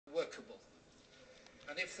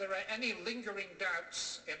And if there are any lingering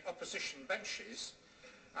doubts in opposition benches,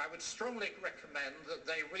 I would strongly recommend that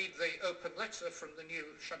they read the open letter from the new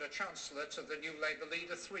Shadow Chancellor to the new Labour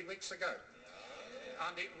leader 3 weeks ago.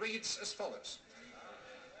 And it reads as follows.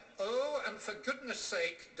 Oh, and for goodness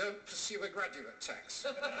sake, don't pursue a graduate tax.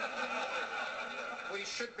 We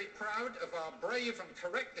should be proud of our brave and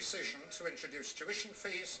correct decision to introduce tuition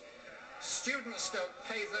fees. Students don't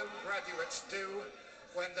pay them, graduates do,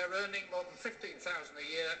 when they're earning more than $15,000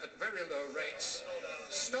 a year at very low rates,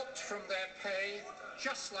 stopped from their pay,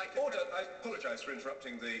 just like... Order. I apologise for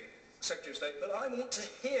interrupting the Secretary of State, but I want to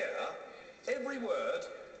hear every word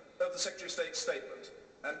of the Secretary of State's statement,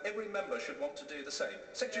 and every member should want to do the same.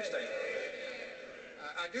 Secretary of State.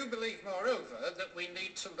 I do believe, moreover, that we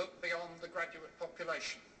need to look beyond the graduate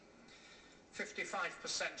population.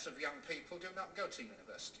 55% of young people do not go to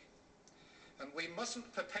university. And we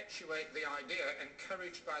mustn't perpetuate the idea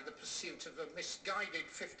encouraged by the pursuit of a misguided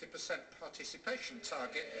 50% participation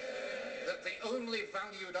target that the only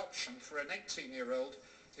valued option for an 18-year-old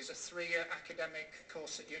is a 3-year academic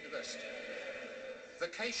course at university.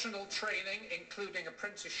 Vocational training, including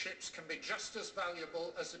apprenticeships, can be just as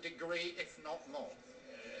valuable as a degree, if not more.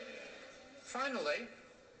 Finally,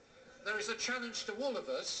 there is a challenge to all of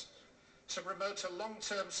us to promote a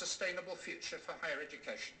long-term sustainable future for higher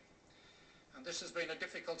education. And this has been a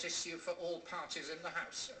difficult issue for all parties in the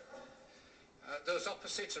House. Those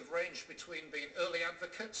opposite have ranged between being early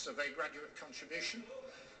advocates of a graduate contribution,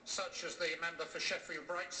 such as the member for Sheffield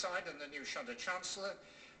Brightside and the new Shadow Chancellor,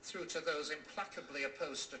 through to those implacably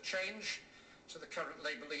opposed to change, to the current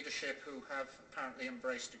Labour leadership who have apparently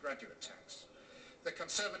embraced a graduate tax. The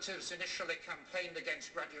Conservatives initially campaigned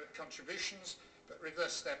against graduate contributions, but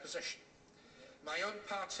reversed their position. My own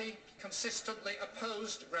party consistently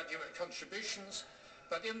opposed graduate contributions,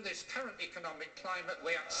 but in this current economic climate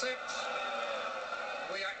we accept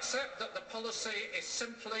that the policy is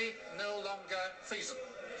simply no longer feasible.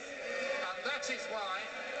 And that is why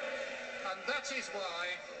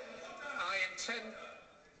I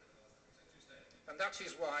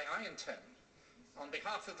intend, on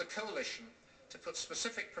behalf of the coalition, to put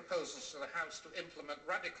specific proposals to the House to implement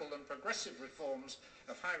radical and progressive reforms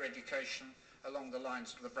of higher education along the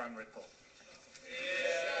lines of the Brown Report.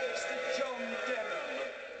 John Denham.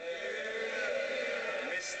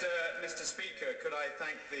 Mr. Speaker, could I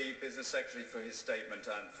thank the Business Secretary for his statement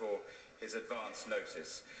and for his advance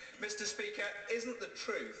notice. Mr. Speaker, isn't the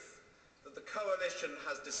truth that the coalition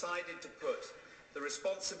has decided to put the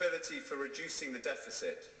responsibility for reducing the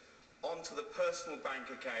deficit onto the personal bank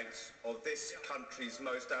accounts of this country's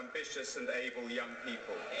most ambitious and able young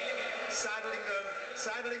people,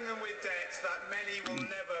 saddling them with debts that many will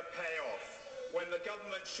never pay off, when the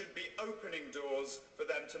government should be opening doors for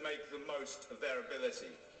them to make the most of their ability?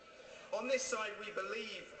 On this side, we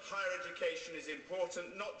believe higher education is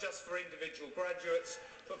important, not just for individual graduates,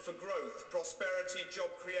 but for growth, prosperity,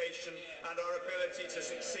 job creation, and our ability to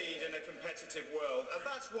succeed in a competitive world. And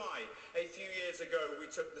that's why, a few years ago, we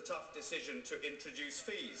took the tough decision to introduce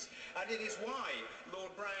fees. And it is why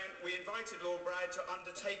we invited Lord Brown to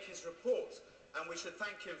undertake his report, and we should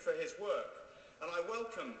thank him for his work. And I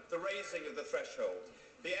welcome the raising of the threshold,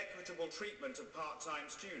 the equitable treatment of part-time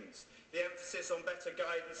students, the emphasis on better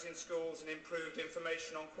guidance in schools and improved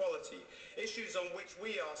information on quality, issues on which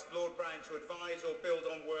we asked Lord Brown to advise or build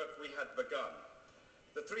on work we had begun.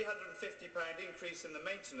 The £350 increase in the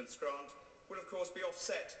maintenance grant will of course be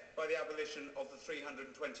offset by the abolition of the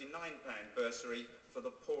 £329 bursary for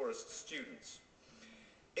the poorest students.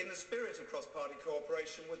 In the spirit of cross-party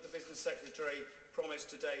cooperation, would the Business Secretary promise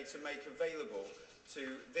today to make available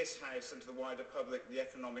to this House and to the wider public the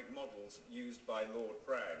economic models used by Lord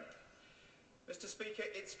Brown? Mr. Speaker,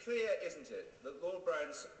 it's clear, isn't it, that Lord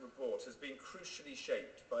Brown's report has been crucially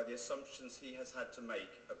shaped by the assumptions he has had to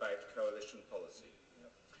make about coalition policy.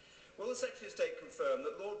 Will the Secretary of State confirm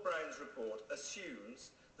that Lord Brown's report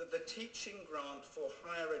assumes that the teaching grant for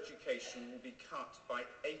higher education will be cut by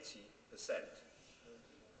 80%?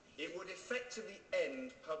 It would effectively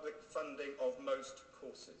end public funding of most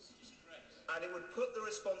courses. And it would put the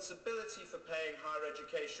responsibility for paying higher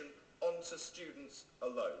education onto students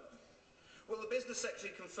alone. Will the Business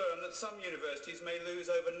Secretary confirm that some universities may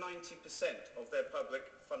lose over 90% of their public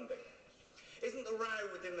funding? Isn't the row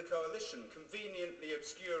within the coalition conveniently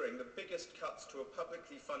obscuring the biggest cuts to a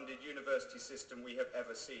publicly funded university system we have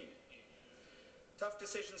ever seen? Tough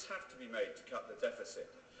decisions have to be made to cut the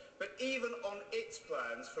deficit. But even on its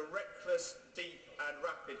plans for reckless, deep and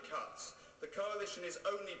rapid cuts, the coalition is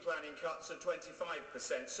only planning cuts of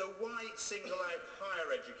 25%. So why single out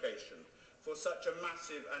higher education for such a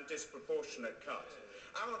massive and disproportionate cut?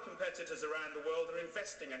 Our competitors around the world are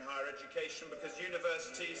investing in higher education because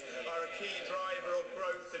universities are a key driver of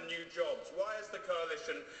growth and new jobs. Why is the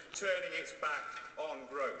coalition turning its back on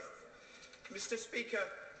growth? Mr. Speaker,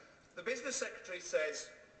 the Business Secretary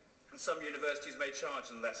says some universities may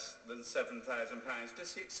charge less than £7,000.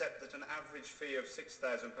 Does he accept that an average fee of £6,000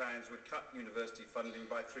 would cut university funding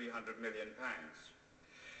by £300 million?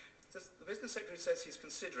 The Business Secretary says he's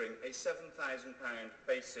considering a £7,000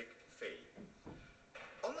 basic fee.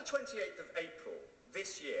 On the 28th of April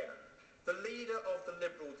this year, the leader of the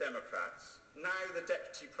Liberal Democrats, now the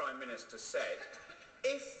Deputy Prime Minister, said,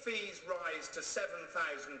 if fees rise to £7,000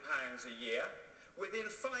 a year, within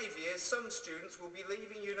 5 years some students will be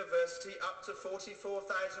leaving university up to £44,000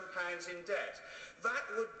 in debt. That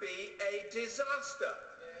would be a disaster.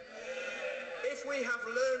 If we have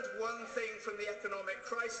learned one thing from the economic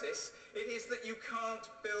crisis, it is that you can't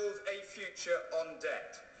build a future on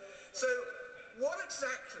debt. So, what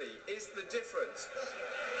exactly is the difference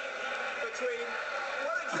between...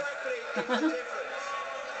 What exactly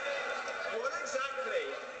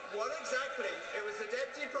it was the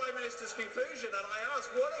Deputy Prime Minister's conclusion, and I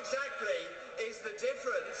asked, what exactly is the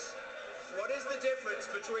difference? What is the difference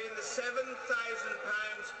between the £7,000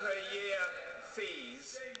 per year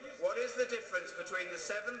fees? What is the difference between the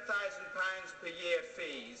 £7,000 per year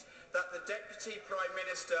fees that the Deputy Prime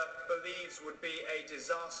Minister believes would be a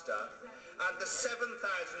disaster and the £7,000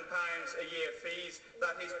 a year fees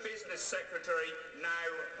that his Business Secretary now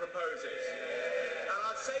proposes? And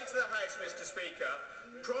I'd say to the House, Mr. Speaker,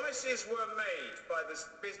 promises were made by the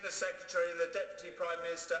Business Secretary and the Deputy Prime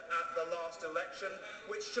Minister at the last election,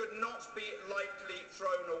 which should not be lightly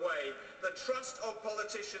thrown away. The trust of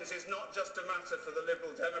politicians is not just a matter for the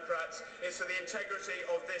Liberal Democrats, it's for the integrity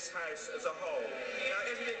of this House as a whole. Now,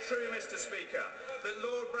 isn't it true, Mr. Speaker, that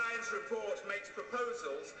Lord Brown's report makes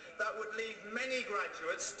proposals that would leave many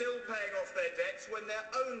graduates still paying off their debts when their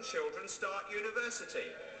own children start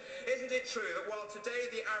university? Isn't it true that while today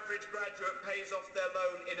the average graduate pays off their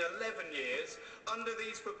loan in 11 years, under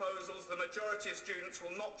these proposals the majority of students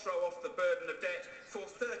will not throw off the burden of debt for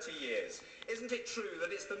 30 years? Isn't it true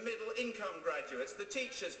that it's the middle income graduates, the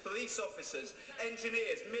teachers, police officers,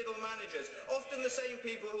 engineers, middle managers, often the same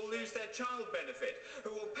people who will lose their child benefit,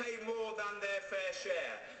 who will pay more than their fair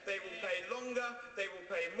share? They will pay longer, they will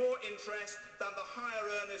pay more interest than the higher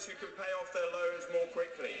earners who can pay off their loans more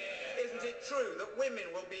quickly. Isn't it true that women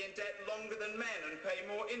will be in debt longer than men and pay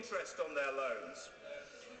more interest on their loans?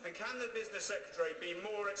 And can the Business Secretary be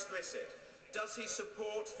more explicit? Does he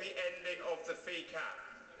support the ending of the fee cap?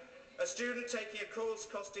 A student taking a course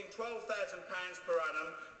costing £12,000 per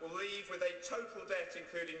annum will leave with a total debt,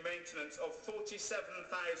 including maintenance, of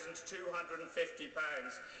 £47,250,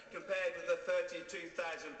 compared with the £32,000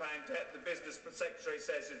 debt the Business Secretary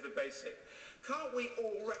says is the basic. Can't we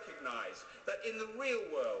all recognise that in the real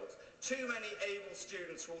world, too many able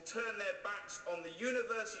students will turn their backs on the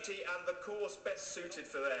university and the course best suited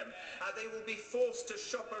for them, and they will be forced to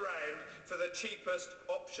shop around for the cheapest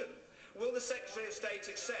option? Will the Secretary of State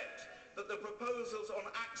accept that the proposals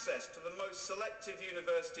on access to the most selective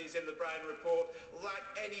universities in the Brown Report lack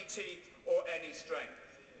any teeth or any strength?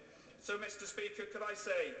 So, Mr. Speaker, could I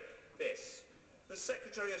say this? The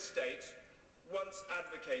Secretary of State once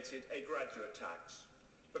advocated a graduate tax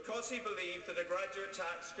because he believed that a graduate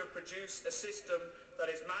tax could produce a system that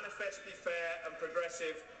is manifestly fair and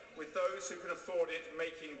progressive, with those who can afford it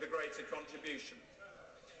making the greater contribution.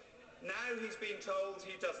 Now he's been told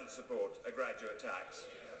he doesn't support a graduate tax.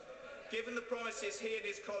 Given the promises he and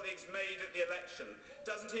his colleagues made at the election,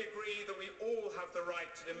 doesn't he agree that we all have the right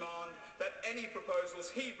to demand that any proposals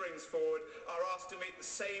he brings forward are asked to meet the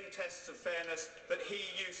same tests of fairness that he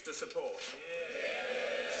used to support?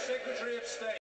 Secretary of State.